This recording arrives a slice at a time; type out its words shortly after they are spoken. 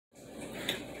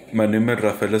My name is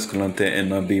Rafael Escalante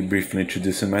and I'll be briefly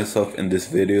introducing myself in this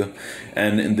video.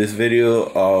 And in this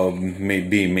video, I'll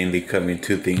be mainly covering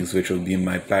two things, which will be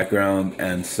my background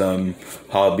and some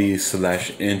hobbies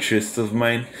slash interests of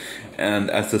mine. And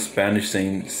as the Spanish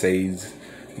saying says,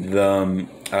 the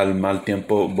al mal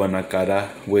tiempo buena cara,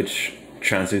 which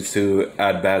translates to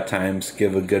at bad times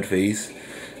give a good face.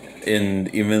 And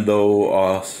even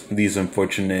though these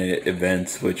unfortunate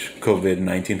events, which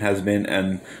COVID-19 has been,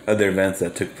 and other events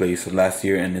that took place last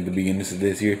year and in the beginnings of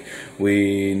this year,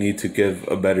 we need to give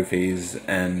a better face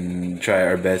and try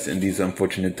our best in these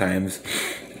unfortunate times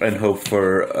and hope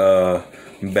for a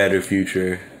better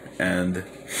future and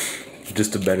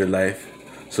just a better life.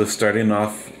 So starting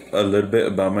off a little bit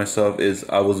about myself is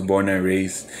I was born and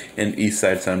raised in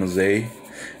Eastside San Jose,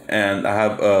 and I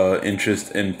have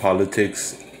interest in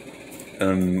politics,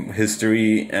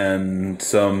 history, and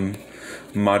some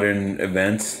modern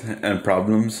events and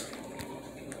problems.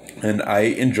 And I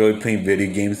enjoy playing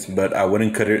video games, but I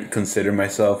wouldn't consider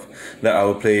myself that I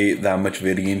would play that much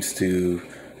video games to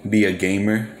be a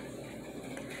gamer.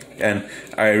 And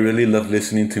I really love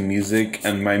listening to music,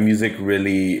 and my music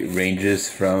really ranges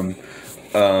from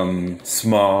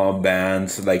small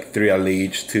bands like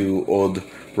 3LH to old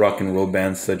rock and roll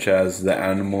bands such as The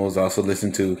Animals. I also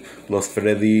listen to Los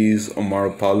Freddys, Omar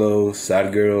Apollo,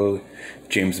 Sad Girl,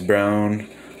 James Brown,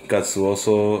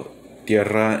 Katsuoso,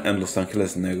 Tierra, and Los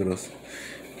Angeles Negros.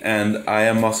 And I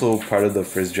am also part of the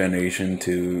first generation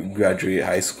to graduate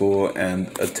high school and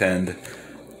attend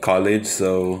college,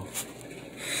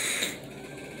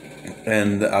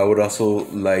 and I would also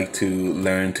like to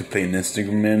learn to play an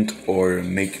instrument or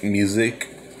make music.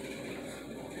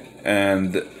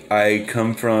 And I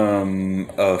come from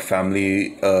a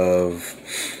family of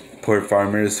poor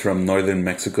farmers from northern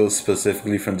Mexico,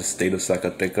 specifically from the state of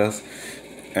Zacatecas.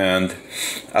 And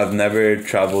I've never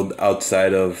traveled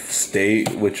outside of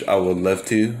state, which I would love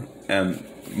to, and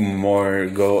more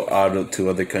go out to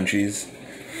other countries.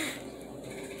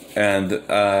 And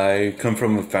I come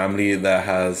from a family that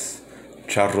has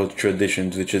charro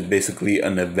traditions, which is basically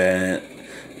an event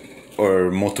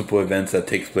or multiple events that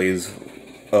takes place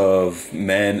of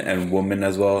men and women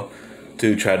as well,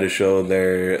 to try to show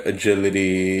their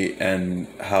agility and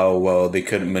how well they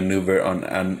could maneuver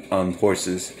on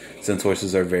horses, since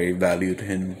horses are very valued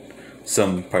in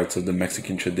some parts of the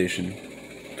Mexican tradition.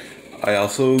 I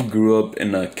also grew up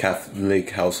in a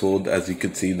Catholic household, as you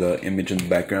could see the image in the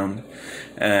background.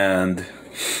 And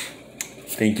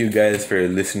thank you guys for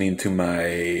listening to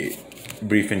my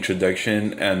brief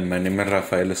introduction. And my name is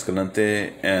Rafael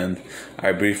Escalante, and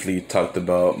I briefly talked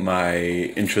about my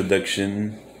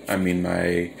introduction,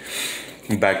 my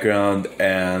background,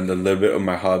 and a little bit of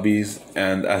my hobbies.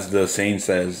 And as the saying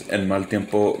says, en mal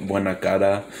tiempo buena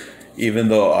cara, even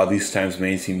though all these times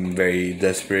may seem very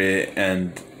desperate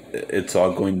and it's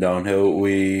all going downhill,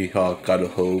 we all gotta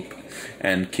hope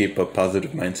and keep a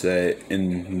positive mindset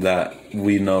in that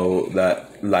we know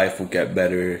that life will get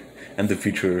better and the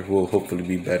future will hopefully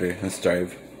be better, and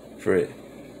strive for it.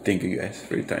 Thank you guys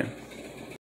for your time.